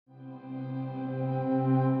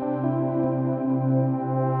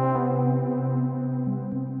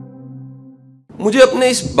مجھے اپنے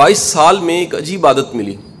اس 22 سال میں ایک عجیب عادت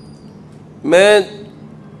ملی. میں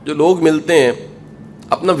جو لوگ ملتے ہیں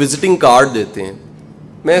اپنا وزٹنگ کارڈ دیتے ہیں,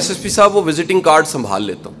 میں ایس ایس پی صاحب وہ وزٹنگ کارڈ سنبھال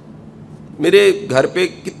لیتا ہوں. میرے گھر پہ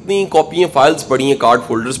کتنی کاپیاں فائلز پڑی ہیں, کارڈ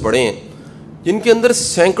فولڈرز پڑے ہیں جن کے اندر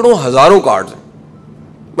سینکڑوں ہزاروں کارڈز ہیں.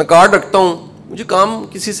 میں کارڈ رکھتا ہوں, مجھے کام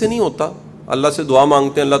کسی سے نہیں ہوتا, اللہ سے دعا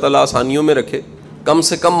مانگتے ہیں اللہ تعالیٰ آسانیوں میں رکھے, کم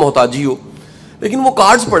سے کم محتاجی ہو, لیکن وہ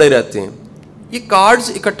کارڈز پڑے رہتے ہیں. یہ کارڈز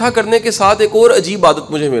اکٹھا کرنے کے ساتھ ایک اور عجیب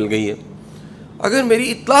عادت مجھے مل گئی ہے. اگر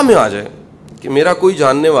میری اطلاع میں آ جائے کہ میرا کوئی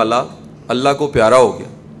جاننے والا اللہ کو پیارا ہو گیا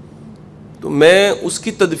تو میں اس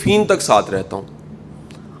کی تدفین تک ساتھ رہتا ہوں.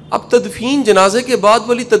 اب تدفین, جنازے کے بعد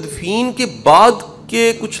والی تدفین کے بعد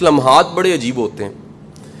کے کچھ لمحات بڑے عجیب ہوتے ہیں.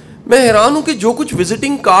 میں حیران ہوں کہ جو کچھ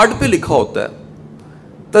وزٹنگ کارڈ پہ لکھا ہوتا ہے,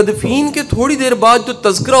 تدفین کے تھوڑی دیر بعد جو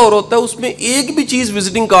تذکرہ ہو رہا ہوتا ہے اس میں ایک بھی چیز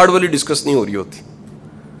وزٹنگ کارڈ والی ڈسکس نہیں ہو رہی ہوتی.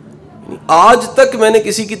 آج تک میں نے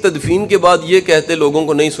کسی کی تدفین کے بعد یہ کہتے لوگوں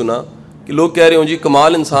کو نہیں سنا کہ لوگ کہہ رہے ہوں جی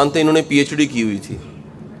کمال انسان تھے, انہوں نے پی ایچ ڈی کی ہوئی تھی.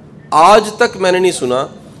 آج تک میں نے نہیں سنا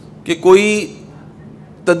کہ کوئی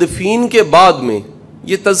تدفین کے بعد میں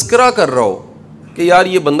یہ تذکرہ کر رہا ہو کہ یار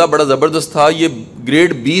یہ بندہ بڑا زبردست تھا, یہ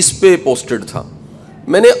گریڈ 20 پہ پوسٹڈ تھا.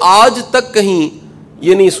 میں نے آج تک کہیں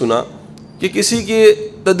یہ نہیں سنا کہ کسی کے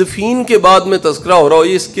تدفین کے بعد میں تذکرہ ہو رہا ہو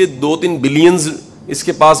یہ اس کے 2-3 بلینز اس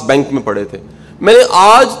کے پاس بینک میں پڑے تھے. میں نے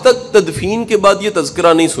آج تک تدفین کے بعد یہ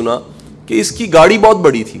تذکرہ نہیں سنا کہ اس کی گاڑی بہت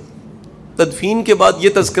بڑی تھی. تدفین کے بعد یہ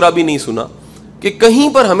تذکرہ بھی نہیں سنا کہ کہیں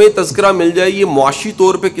پر ہمیں تذکرہ مل جائے یہ معاشی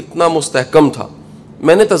طور پہ کتنا مستحکم تھا.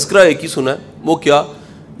 میں نے تذکرہ ایک ہی سنا ہے, وہ کیا,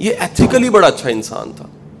 یہ ایتھیکلی بڑا اچھا انسان تھا,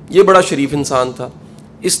 یہ بڑا شریف انسان تھا,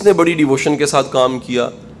 اس نے بڑی ڈیووشن کے ساتھ کام کیا,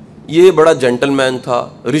 یہ بڑا جینٹل مین تھا,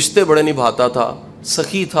 رشتے بڑے نبھاتا تھا,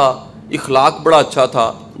 سخی تھا, اخلاق بڑا اچھا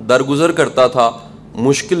تھا, درگزر کرتا تھا,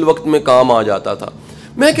 مشکل وقت میں کام آ جاتا تھا.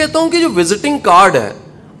 میں کہتا ہوں کہ جو وزٹنگ کارڈ ہے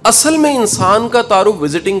اصل میں انسان کا تعارف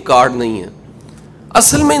وزٹنگ کارڈ نہیں ہے.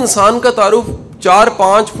 اصل میں انسان کا تعارف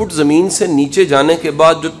 4-5 فٹ زمین سے نیچے جانے کے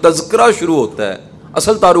بعد جو تذکرہ شروع ہوتا ہے,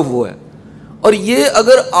 اصل تعارف وہ ہے. اور یہ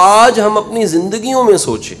اگر آج ہم اپنی زندگیوں میں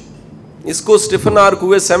سوچیں, اس کو اسٹیفن آر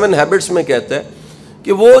کوے 7 ہیبٹس میں کہتا ہے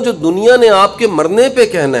کہ وہ جو دنیا نے آپ کے مرنے پہ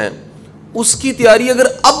کہنا ہے اس کی تیاری اگر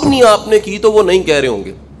اب نہیں آپ نے کی تو وہ نہیں کہہ رہے ہوں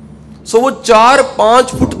گے. وہ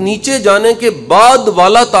 4-5 فٹ نیچے جانے کے بعد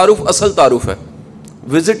والا تعارف اصل تعارف ہے,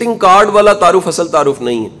 وزٹنگ کارڈ والا تعارف اصل تعارف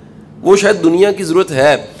نہیں ہے. وہ شاید دنیا کی ضرورت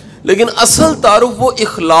ہے, لیکن اصل تعارف وہ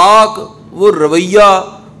اخلاق, وہ رویہ,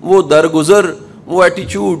 وہ درگزر, وہ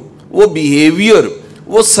ایٹیچیوڈ, وہ بیہیویئر,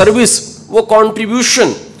 وہ سروس, وہ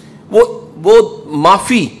کنٹریبیوشن, وہ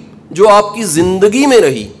معافی جو آپ کی زندگی میں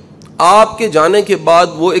رہی, آپ کے جانے کے بعد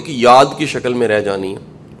وہ ایک یاد کی شکل میں رہ جانی ہے.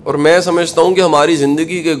 اور میں سمجھتا ہوں کہ ہماری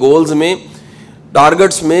زندگی کے گولز میں,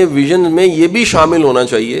 ٹارگٹس میں, ویژن میں یہ بھی شامل ہونا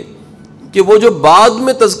چاہیے کہ وہ جو بعد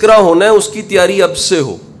میں تذکرہ ہونا ہے اس کی تیاری اب سے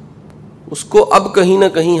ہو, اس کو اب کہیں نہ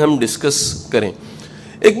کہیں ہم ڈسکس کریں.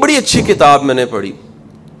 ایک بڑی اچھی کتاب میں نے پڑھی,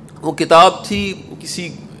 وہ کتاب تھی کسی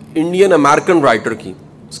انڈین امریکن رائٹر کی.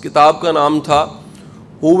 اس کتاب کا نام تھا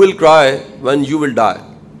Who Will Cry When You Will Die.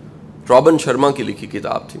 Robin Sharma کی لکھی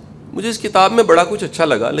کتاب تھی. مجھے اس کتاب میں بڑا کچھ اچھا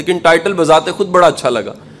لگا, لیکن ٹائٹل بذات خود بڑا اچھا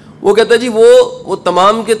لگا. وہ کہتا ہے جی وہ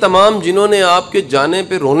تمام کے تمام جنہوں نے آپ کے جانے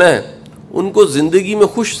پہ رونا ہے ان کو زندگی میں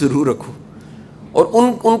خوش ضرور رکھو اور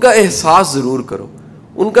ان کا احساس ضرور کرو,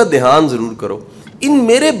 ان کا دھیان ضرور کرو. ان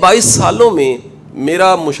میرے 22 سالوں میں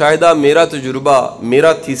میرا مشاہدہ, میرا تجربہ,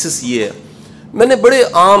 میرا تھیسس یہ ہے, میں نے بڑے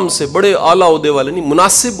عام سے بڑے اعلیٰ عہدے والے نہیں,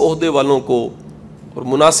 مناسب عہدے والوں کو اور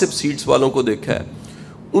مناسب سیٹس والوں کو دیکھا ہے.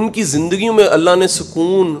 ان کی زندگیوں میں اللہ نے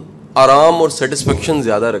سکون, آرام اور سیٹسفیکشن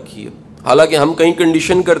زیادہ رکھی ہے. حالانکہ ہم کہیں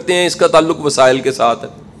کنڈیشن کرتے ہیں اس کا تعلق وسائل کے ساتھ ہے.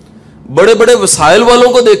 بڑے بڑے وسائل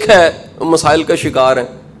والوں کو دیکھا ہے مسائل کا شکار ہیں,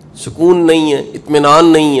 سکون نہیں ہے,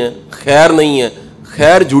 اطمینان نہیں ہے, خیر نہیں ہے,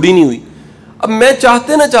 خیر جڑی نہیں ہوئی. اب میں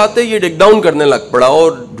چاہتے نہ چاہتے یہ ڈگ ڈاؤن کرنے لگ پڑا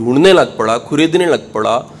اور ڈھونڈنے لگ پڑا, کھریدنے لگ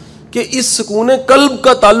پڑا کہ اس سکون قلب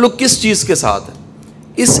کا تعلق کس چیز کے ساتھ ہے,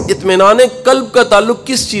 اس اطمینان قلب کا تعلق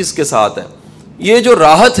کس چیز کے ساتھ ہے, یہ جو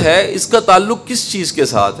راحت ہے اس کا تعلق کس چیز کے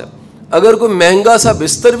ساتھ ہے. اگر کوئی مہنگا سا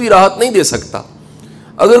بستر بھی راحت نہیں دے سکتا,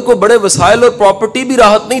 اگر کوئی بڑے وسائل اور پراپرٹی بھی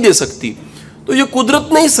راحت نہیں دے سکتی, تو یہ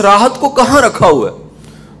قدرت نے اس راحت کو کہاں رکھا ہوا ہے.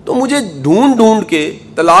 تو مجھے ڈھونڈ کے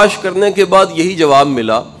تلاش کرنے کے بعد یہی جواب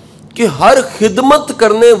ملا کہ ہر خدمت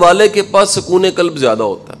کرنے والے کے پاس سکون قلب زیادہ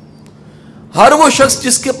ہوتا ہے. ہر وہ شخص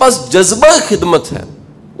جس کے پاس جذبہ خدمت ہے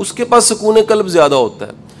اس کے پاس سکون قلب زیادہ ہوتا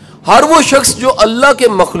ہے. ہر وہ شخص جو اللہ کے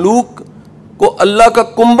مخلوق کو اللہ کا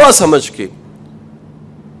کنبہ سمجھ کے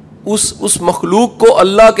اس مخلوق کو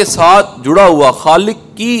اللہ کے ساتھ جڑا ہوا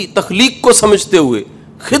خالق کی تخلیق کو سمجھتے ہوئے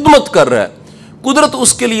خدمت کر رہا ہے, قدرت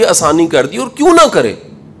اس کے لیے آسانی کر دی. اور کیوں نہ کرے,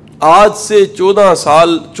 آج سے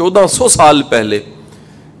 1400 سال پہلے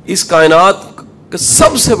اس کائنات کے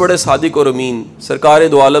سب سے بڑے صادق اور امین سرکار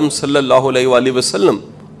دو عالم صلی اللہ علیہ وآلہ وسلم،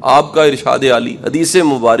 آپ کا ارشاد عالی حدیث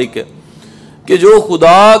مبارک ہے کہ جو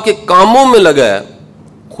خدا کے کاموں میں لگا ہے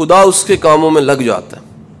خدا اس کے کاموں میں لگ جاتا ہے.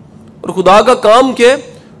 اور خدا کا کام کیا ہے؟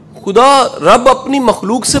 خدا رب اپنی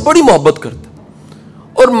مخلوق سے بڑی محبت کرتا ہے،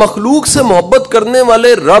 اور مخلوق سے محبت کرنے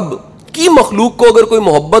والے رب کی مخلوق کو اگر کوئی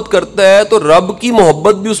محبت کرتا ہے تو رب کی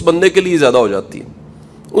محبت بھی اس بندے کے لیے زیادہ ہو جاتی ہے.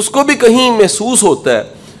 اس کو بھی کہیں محسوس ہوتا ہے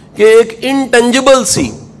کہ ایک انٹینجبل سی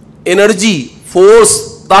انرجی، فورس،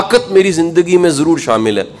 طاقت میری زندگی میں ضرور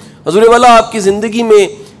شامل ہے. حضور والا آپ کی زندگی میں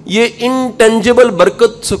یہ انٹینجبل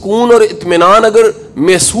برکت، سکون اور اطمینان اگر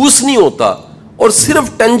محسوس نہیں ہوتا اور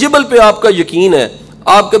صرف ٹینجبل پہ آپ کا یقین ہے،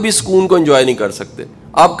 آپ کبھی سکون کو انجوائے نہیں کر سکتے،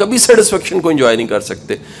 آپ کبھی سیٹسفیکشن کو انجوائے نہیں کر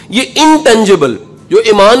سکتے. یہ انٹینجبل جو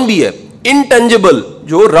ایمان بھی ہے، انٹینجبل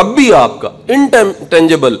جو رب بھی آپ کا،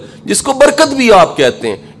 انٹینجبل جس کو برکت بھی آپ کہتے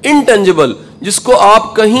ہیں، انٹینجبل جس کو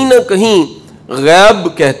آپ کہیں نہ کہیں غیب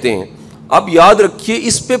کہتے ہیں. آپ یاد رکھیے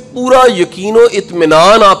اس پہ پورا یقین و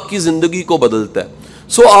اطمینان آپ کی زندگی کو بدلتا ہے.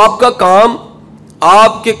 سو آپ کا کام،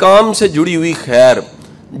 آپ کے کام سے جڑی ہوئی خیر،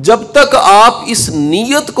 جب تک آپ اس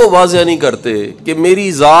نیت کو واضح نہیں کرتے کہ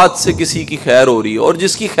میری ذات سے کسی کی خیر ہو رہی ہے، اور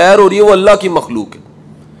جس کی خیر ہو رہی ہے وہ اللہ کی مخلوق ہے.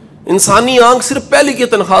 انسانی آنکھ صرف پہلے کی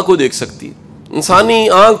تنخواہ کو دیکھ سکتی ہے، انسانی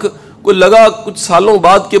آنکھ کو لگا کچھ سالوں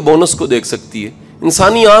بعد کے بونس کو دیکھ سکتی ہے،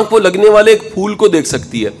 انسانی آنکھ وہ لگنے والے ایک پھول کو دیکھ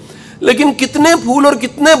سکتی ہے. لیکن کتنے پھول اور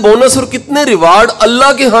کتنے بونس اور کتنے ریوارڈ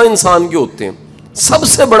اللہ کے ہاں انسان کے ہوتے ہیں. سب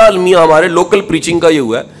سے بڑا المیہ ہمارے لوکل پریچنگ کا یہ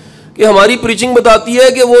ہوا ہے کہ ہماری پریچنگ بتاتی ہے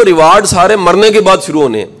کہ وہ ریوارڈ سارے مرنے کے بعد شروع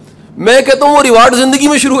ہونے ہیں. میں کہتا ہوں وہ ریوارڈ زندگی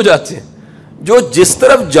میں شروع ہو جاتے ہیں. جو جس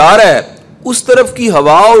طرف جا رہا ہے اس طرف کی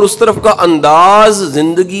ہوا اور اس طرف کا انداز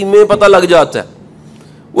زندگی میں پتہ لگ جاتا ہے.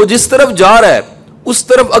 وہ جس طرف جا رہا ہے اس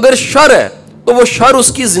طرف اگر شر ہے تو وہ شر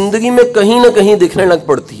اس کی زندگی میں کہیں نہ کہیں دکھنے لگ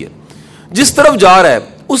پڑتی ہے. جس طرف جا رہا ہے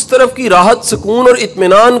اس طرف کی راحت، سکون اور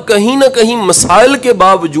اطمینان کہیں نہ کہیں مسائل کے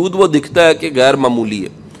باوجود وہ دکھتا ہے کہ غیر معمولی ہے.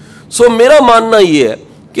 سو میرا ماننا یہ ہے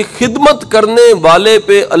کہ خدمت کرنے والے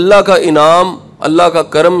پہ اللہ کا انعام، اللہ کا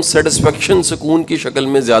کرم، سیٹسفیکشن سکون کی شکل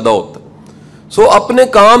میں زیادہ ہوتا ہے. سو اپنے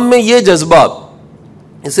کام میں یہ جذبہ،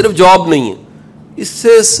 یہ صرف جاب نہیں ہے، اس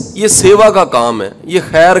سے یہ سیوا کا کام ہے، یہ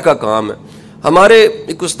خیر کا کام ہے. ہمارے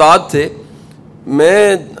ایک استاد تھے،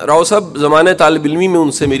 میں راؤ صاحب زمانے طالب علمی میں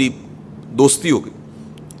ان سے میری دوستی ہو گئی.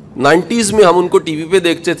 90s میں ہم ان کو ٹی وی پہ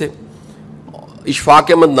دیکھتے تھے،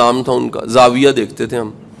 اشفاق احمد نام تھا ان کا، زاویہ دیکھتے تھے ہم.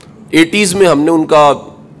 80s میں ہم نے ان کا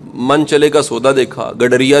من چلے کا سودا دیکھا،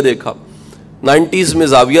 گڈریا دیکھا. 90s میں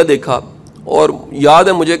زاویہ دیکھا، اور یاد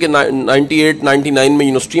ہے مجھے کہ 98 99 میں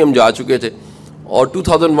یونیورسٹی ہم جا چکے تھے، اور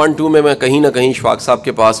 2001-2 میں کہیں نہ کہیں اشفاق صاحب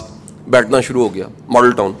کے پاس بیٹھنا شروع ہو گیا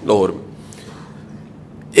ماڈل ٹاؤن لاہور میں.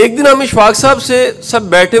 ایک دن ہم اشفاق صاحب سے سب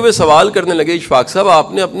بیٹھے ہوئے سوال کرنے لگے، اشفاق صاحب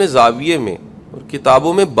آپ نے اپنے زاویے میں اور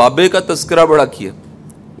کتابوں میں بابے کا تذکرہ بڑا کیا،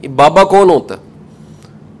 یہ بابا کون ہوتا ہے؟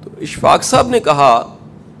 تو اشفاق صاحب نے کہا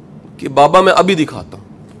کہ بابا میں ابھی دکھاتا ہوں.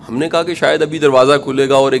 ہم نے کہا کہ شاید ابھی دروازہ کھلے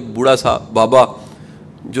گا اور ایک بوڑھا سا بابا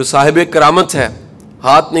جو صاحب کرامت ہے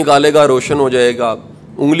ہاتھ نکالے گا روشن ہو جائے گا،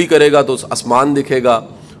 انگلی کرے گا تو آسمان دکھے گا،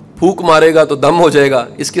 پھونک مارے گا تو دم ہو جائے گا،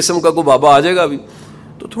 اس قسم کا کوئی بابا آ جائے گا ابھی.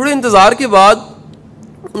 تو تھوڑے انتظار کے بعد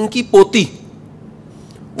ان کی پوتی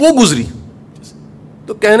وہ گزری،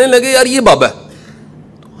 تو کہنے لگے یار یہ بابا ہے.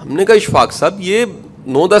 تو ہم نے کہا اشفاق صاحب یہ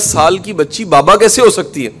 9-10 سال کی بچی بابا کیسے ہو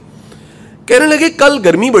سکتی ہے؟ کہنے لگے کل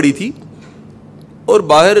گرمی بڑی تھی اور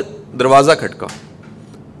باہر دروازہ کھٹکا،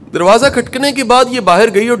 دروازہ کھٹکنے کے بعد یہ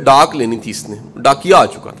باہر گئی اور ڈاک لینی تھی، اس نے ڈاکیا آ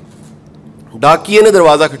چکا تھا، ڈاکیے نے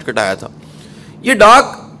دروازہ کھٹکھٹایا تھا. یہ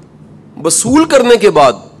ڈاک وصول کرنے کے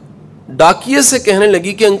بعد ڈاکیے سے کہنے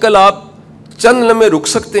لگی کہ انکل آپ چند لمحے رک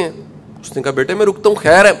سکتے ہیں؟ اس نے کہا بیٹے میں رکتا ہوں،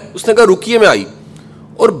 خیر ہے. اس نے کہا رکیے. میں آئی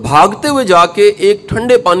اور بھاگتے ہوئے جا کے ایک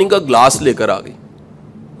ٹھنڈے پانی کا گلاس لے کر آ گئی.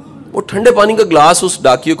 وہ ٹھنڈے پانی کا گلاس اس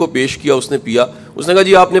ڈاکیے کو پیش کیا، اس نے پیا. اس نے کہا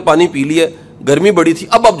جی آپ نے پانی پی لیا، گرمی بڑی تھی،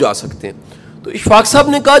 اب آپ جا سکتے ہیں. تو اشفاق صاحب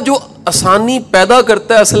نے کہا جو آسانی پیدا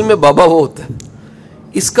کرتا ہے اصل میں بابا وہ ہوتا ہے.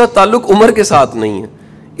 اس کا تعلق عمر کے ساتھ نہیں ہے،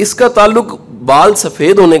 اس کا تعلق بال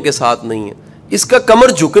سفید ہونے کے ساتھ نہیں ہے، اس کا کمر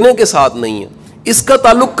جھکنے کے ساتھ نہیں ہے، اس کا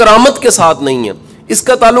تعلق کرامت کے ساتھ نہیں ہے، اس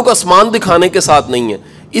کا تعلق آسمان دکھانے کے ساتھ نہیں ہے،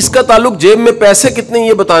 اس کا تعلق جیب میں پیسے کتنے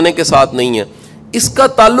یہ بتانے کے ساتھ نہیں ہے. اس کا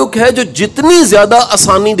تعلق ہے جو جتنی زیادہ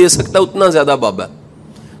آسانی دے سکتا ہے اتنا زیادہ بابا ہے.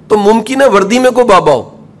 تو ممکن ہے وردی میں کوئی بابا ہو،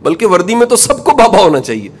 بلکہ وردی میں تو سب کو بابا ہونا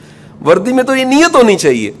چاہیے. وردی میں تو یہ نیت ہونی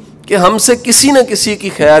چاہیے کہ ہم سے کسی نہ کسی کی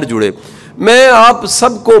خیر جڑے. میں آپ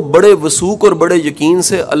سب کو بڑے وثوق اور بڑے یقین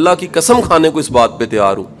سے اللہ کی قسم کھانے کو اس بات پہ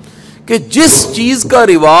تیار ہوں کہ جس چیز کا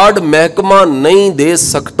ریوارڈ محکمہ نہیں دے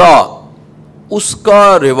سکتا اس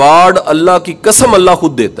کا ریوارڈ اللہ کی قسم اللہ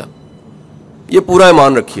خود دیتا ہے. یہ پورا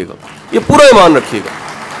ایمان رکھیے گا, یہ پورا ایمان رکھیے گا.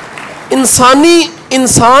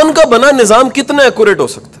 انسان کا بنا نظام کتنا ایکوریٹ ہو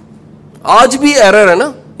سکتا ہے؟ آج بھی ایرر ہے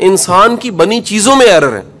نا, انسان کی بنی چیزوں میں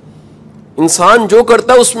ایرر ہے, انسان جو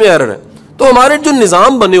کرتا ہے اس میں ایرر ہے. تو ہمارے جو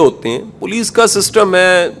نظام بنے ہوتے ہیں, پولیس کا سسٹم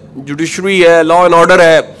ہے, جوڈیشری ہے, لا اینڈ آرڈر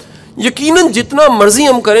ہے, یقیناً جتنا مرضی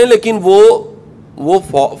ہم کریں لیکن وہ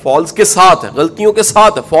فالس کے ساتھ ہے, غلطیوں کے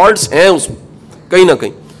ساتھ ہے, فالٹس ہیں اس میں کہیں نہ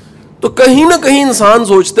کہیں. تو کہیں نہ کہیں انسان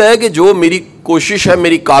سوچتا ہے کہ جو میری کوشش ہے,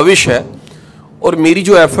 میری کاوش ہے اور میری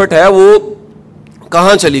جو ایفرٹ ہے وہ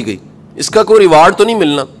کہاں چلی گئی, اس کا کوئی ریوارڈ تو نہیں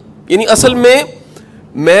ملنا. یعنی اصل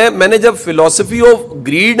میں نے جب فلسفی آف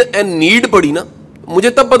گریڈ اینڈ نیڈ پڑھی نا, مجھے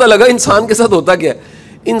تب پتہ لگا انسان کے ساتھ ہوتا کیا ہے.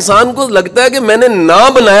 انسان کو لگتا ہے کہ میں نے نہ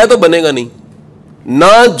بنایا تو بنے گا نہیں,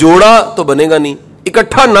 نہ جوڑا تو بنے گا نہیں,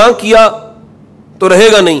 اکٹھا نہ کیا تو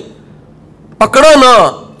رہے گا نہیں, پکڑا نہ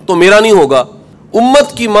تو میرا نہیں ہوگا.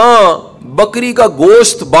 امت کی ماں بکری کا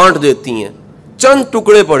گوشت بانٹ دیتی ہیں, چند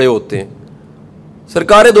ٹکڑے پڑے ہوتے ہیں.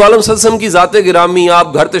 سرکار دو عالم صلی اللہ علیہ وسلم کی ذات گرامی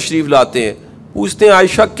آپ گھر تشریف لاتے ہیں, پوچھتے ہیں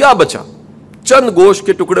عائشہ کیا بچا, چند گوشت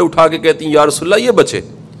کے ٹکڑے اٹھا کے کہتی ہیں یا رسول اللہ یہ بچے.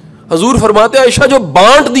 حضور فرماتے ہیں عائشہ جو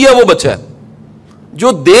بانٹ دیا وہ بچا ہے,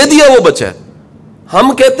 جو دے دیا وہ بچا ہے.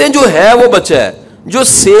 ہم کہتے ہیں جو ہے وہ بچا ہے, جو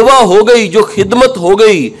سیوا ہو گئی, جو خدمت ہو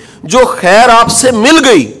گئی, جو خیر آپ سے مل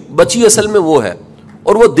گئی, بچی اصل میں وہ ہے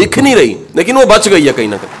اور وہ دکھ نہیں رہی لیکن وہ بچ گئی ہے کہیں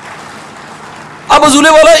نہ کہیں. اب حضور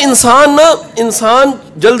والا انسان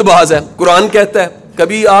جلد باز ہے. قرآن کہتا ہے,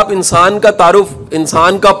 کبھی آپ انسان کا تعارف,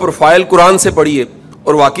 انسان کا پروفائل قرآن سے پڑھیے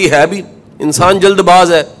اور واقعی ہے بھی, انسان جلد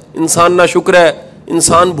باز ہے, انسان ناشکر ہے,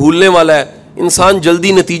 انسان بھولنے والا ہے, انسان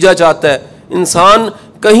جلدی نتیجہ چاہتا ہے, انسان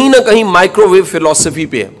کہیں نہ کہیں مائکرو ویو فلسفی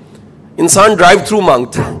پہ ہے, انسان ڈرائیو تھرو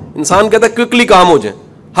مانگتا ہے, انسان کہتا ہے کوئکلی کام ہو جائے.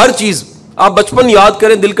 ہر چیز آپ بچپن یاد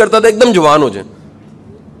کریں, دل کرتا تھا ایک دم جوان ہو جائیں,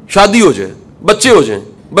 شادی ہو جائے, بچے ہو جائیں,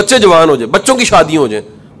 بچے جوان ہو جائیں, بچوں کی شادیاں ہو جائیں.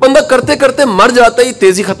 بندہ کرتے کرتے مر جاتا ہے, یہ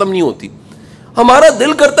تیزی ختم نہیں ہوتی. ہمارا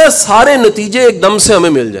دل کرتا ہے سارے نتیجے ایک دم سے ہمیں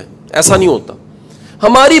مل جائیں, ایسا نہیں ہوتا.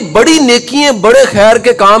 ہماری بڑی نیکیاں, بڑے خیر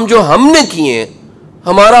کے کام جو ہم نے کیے ہیں,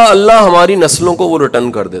 ہمارا اللہ ہماری نسلوں کو وہ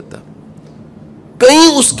ریٹرن کر دیتا ہے. کہیں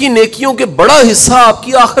اس کی نیکیوں کے بڑا حصہ آپ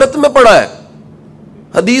کی آخرت میں پڑا ہے.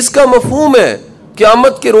 حدیث کا مفہوم ہے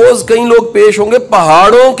قیامت کے روز کئی لوگ پیش ہوں گے,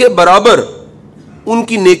 پہاڑوں کے برابر ان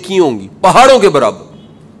کی نیکیاں ہوں گی, پہاڑوں کے برابر.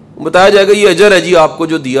 بتایا جائے گا یہ اجر ہے جی آپ کو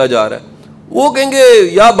جو دیا جا رہا ہے. وہ کہیں گے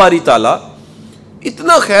یا باری تعالیٰ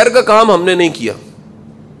اتنا خیر کا کام ہم نے نہیں کیا,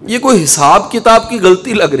 یہ کوئی حساب کتاب کی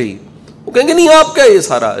غلطی لگ رہی. وہ کہیں گے نہیں آپ کا, یہ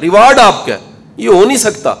سارا ریوارڈ آپ کا ہے, یہ ہو نہیں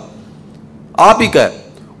سکتا, آپ ہی کا ہے.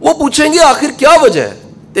 وہ پوچھیں گے آخر کیا وجہ ہے,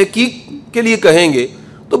 تحقیق کے لیے کہیں گے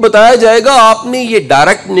تو بتایا جائے گا آپ نے یہ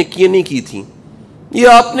ڈائریکٹ نیکیاں نہیں کی تھیں, یہ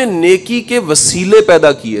آپ نے نیکی کے وسیلے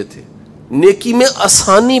پیدا کیے تھے, نیکی میں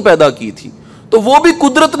آسانی پیدا کی تھی, تو وہ بھی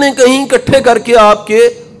قدرت نے کہیں اکٹھے کر کے آپ کے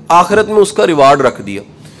آخرت میں اس کا ریوارڈ رکھ دیا.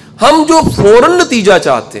 ہم جو فوراً نتیجہ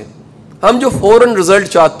چاہتے ہیں, ہم جو فوراً رزلٹ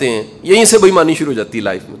چاہتے ہیں, یہیں سے بے ایمانی شروع ہو جاتی ہے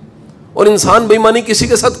لائف میں. اور انسان بے ایمانی کسی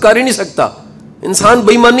کے ساتھ کر ہی نہیں سکتا, انسان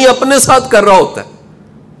بے ایمانی اپنے ساتھ کر رہا ہوتا ہے.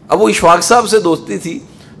 اب وہ اشفاق صاحب سے دوستی تھی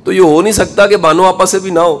تو یہ ہو نہیں سکتا کہ بانو آپا سے بھی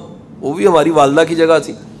نہ ہو, وہ بھی ہماری والدہ کی جگہ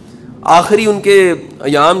تھی. آخری ان کے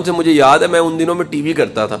ایام سے مجھے یاد ہے, میں ان دنوں میں ٹی وی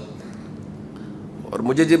کرتا تھا اور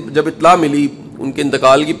مجھے جب اطلاع ملی ان کے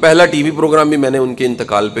انتقال کی, پہلا ٹی وی پروگرام بھی میں نے ان کے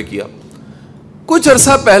انتقال پہ کیا. کچھ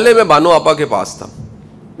عرصہ پہلے میں بانو آپا کے پاس تھا,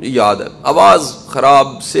 یاد ہے, آواز خراب,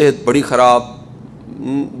 صحت بڑی خراب,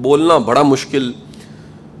 بولنا بڑا مشکل.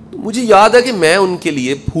 مجھے یاد ہے کہ میں ان کے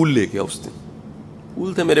لیے پھول لے گیا. اس دن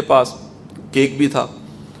پھول تھے میرے پاس, کیک بھی تھا,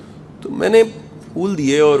 تو میں نے پھول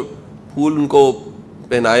دیے اور پھول ان کو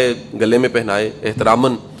پہنائے, گلے میں پہنائے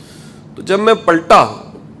احتراماً. تو جب میں پلٹا,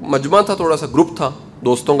 مجمع تھا, تھوڑا سا گروپ تھا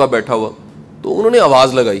دوستوں کا بیٹھا ہوا, تو انہوں نے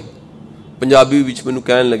آواز لگائی پنجابی بیچ میں,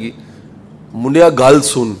 کہنے لگی منڈیا گل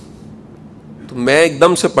سن. تو میں ایک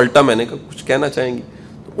دم سے پلٹا, میں نے کہا کچھ کہنا چاہیں گی.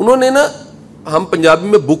 تو انہوں نے نا, ہم پنجابی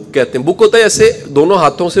میں بک کہتے ہیں, بک ہوتا ہے ایسے دونوں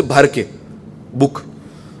ہاتھوں سے بھر کے بک,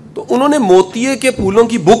 تو انہوں نے موتیے کے پھولوں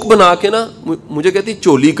کی بک بنا کے نا مجھے کہتی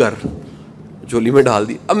چولی کر, چولی میں ڈال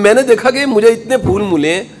دی. اب میں نے دیکھا کہ مجھے اتنے پھول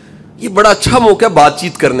ملے ہیں, یہ بڑا اچھا موقع ہے بات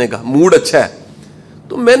چیت کرنے کا, موڈ اچھا ہے.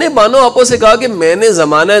 تو میں نے بانو آپا سے کہا کہ میں نے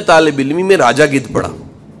زمانہ طالب علمی میں راجا گدھ پڑھا.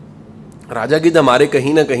 راجا گدھ ہمارے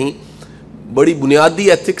کہیں نہ کہیں بڑی بنیادی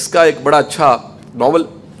ایتھکس کا ایک بڑا اچھا ناول.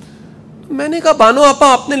 میں نے کہا بانو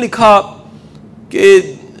آپا آپ نے لکھا کہ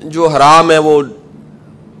جو حرام ہے وہ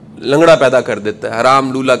لنگڑا پیدا کر دیتا ہے,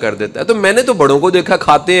 حرام لولا کر دیتا ہے. تو میں نے تو بڑوں کو دیکھا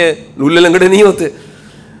کھاتے ہیں, لولے لنگڑے نہیں ہوتے.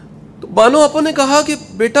 تو بانو آپا نے کہا کہ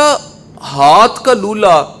بیٹا ہاتھ کا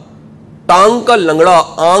لولا ٹانگ کا لنگڑا،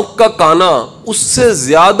 آنکھ کا کانا، اس سے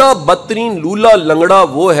زیادہ بدترین لولا لنگڑا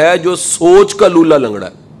وہ ہے جو سوچ کا لولا لنگڑا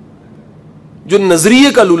ہے، جو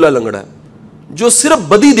نظریے کا لولا لنگڑا ہے، جو صرف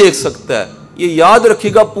بدی دیکھ سکتا ہے. یہ یاد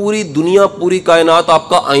رکھیے گا، پوری دنیا، پوری کائنات آپ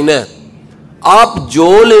کا آئینہ ہے. آپ جو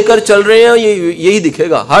لے کر چل رہے ہیں یہی دکھے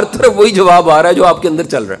گا، ہر طرف وہی جواب آ رہا ہے جو آپ کے اندر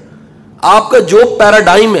چل رہا ہے. آپ کا جو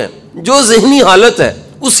پیراڈائم ہے، جو ذہنی حالت ہے،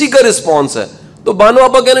 اسی کا رسپانس ہے. تو بانو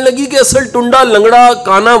آپا کہنے لگی کہ اصل ٹنڈا لنگڑا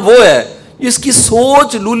کانا وہ ہے جس کی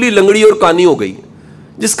سوچ لولی لنگڑی اور کانی ہو گئی،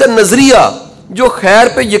 جس کا نظریہ جو خیر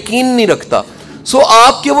پہ یقین نہیں رکھتا. سو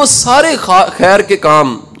آپ کے وہ سارے خیر کے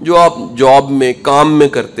کام جو آپ جاب میں، کام میں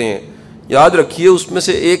کرتے ہیں، یاد رکھیے اس میں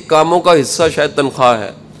سے ایک کاموں کا حصہ شاید تنخواہ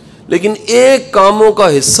ہے، لیکن ایک کاموں کا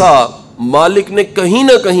حصہ مالک نے کہیں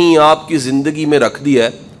نہ کہیں آپ کی زندگی میں رکھ دیا ہے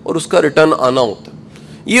اور اس کا ریٹرن آنا ہوتا ہے.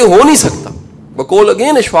 یہ ہو نہیں سکتا. بقول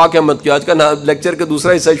اگین اشفاق احمد کی، آج کا لیکچر کا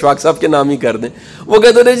دوسرا حصہ اشفاق صاحب کے نام ہی کر دیں. وہ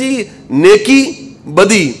کہتے تھے جی نیکی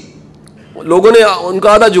بدی، لوگوں نے ان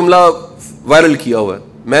کا آدھا جملہ وائرل کیا ہوا ہے،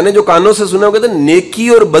 میں نے جو کانوں سے سنا وہ کہتے ہیں نیکی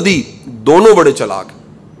اور بدی دونوں بڑے چلاک،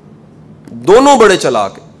 دونوں بڑے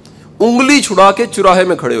چلاک، انگلی چھڑا کے چراہے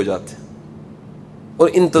میں کھڑے ہو جاتے ہیں اور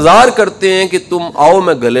انتظار کرتے ہیں کہ تم آؤ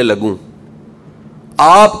میں گلے لگوں.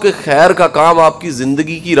 آپ کے خیر کا کام آپ کی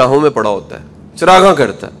زندگی کی راہوں میں پڑا ہوتا ہے، چراغاں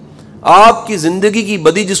کرتا ہے. آپ کی زندگی کی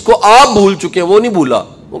بدی جس کو آپ بھول چکے ہیں وہ نہیں بھولا.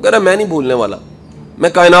 وہ کہہ رہا میں نہیں بھولنے والا، میں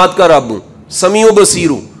کائنات کا رب ہوں، سمیع و بصیر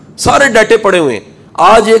ہوں، سارے ڈیٹے پڑے ہوئے ہیں.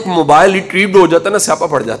 آج ایک موبائل ریٹریوڈ ہو جاتا ہے نا، سیاپا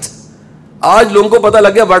پڑ جاتا ہے. آج لوگوں کو پتہ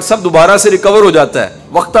لگ گیا واٹس ایپ دوبارہ سے ریکور ہو جاتا ہے،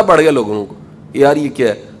 وقتہ پڑ گیا لوگوں کو. یار یہ کیا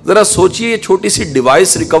ہے؟ ذرا سوچئے، یہ چھوٹی سی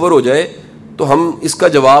ڈیوائس ریکور ہو جائے تو ہم اس کا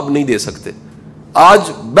جواب نہیں دے سکتے.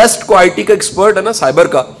 آج بیسٹ کو آئی ٹی کا ایکسپرٹ ہے نا، سائبر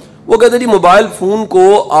کا، وہ کہتے ہیں جی موبائل فون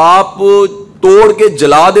کو آپ توڑ کے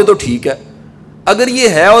جلا دیں تو ٹھیک ہے، اگر یہ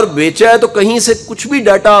ہے اور بیچا ہے تو کہیں سے کچھ بھی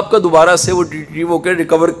ڈیٹا آپ کا دوبارہ سے وہ ریٹریو کے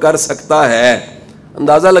ریکور کر سکتا ہے.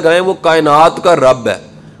 اندازہ لگائیں، وہ کائنات کا رب ہے.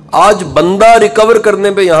 آج بندہ ریکور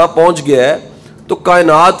کرنے پہ یہاں پہنچ گیا ہے تو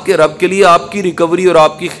کائنات کے رب کے لیے آپ کی ریکوری اور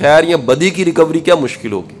آپ کی خیر یا بدی کی ریکوری کیا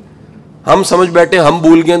مشکل ہوگی. ہم سمجھ بیٹھے ہم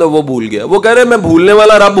بھول گئے تو وہ بھول گیا. وہ کہہ رہے میں بھولنے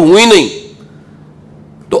والا رب ہوں ہی نہیں.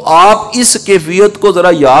 تو آپ اس کیفیت کو ذرا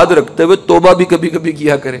یاد رکھتے ہوئے توبہ بھی کبھی کبھی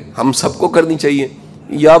کیا کریں. ہم سب کو کرنی چاہیے.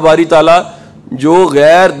 یا باری تعالیٰ جو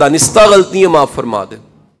غیر دانستہ غلطی ہے معاف فرما دے.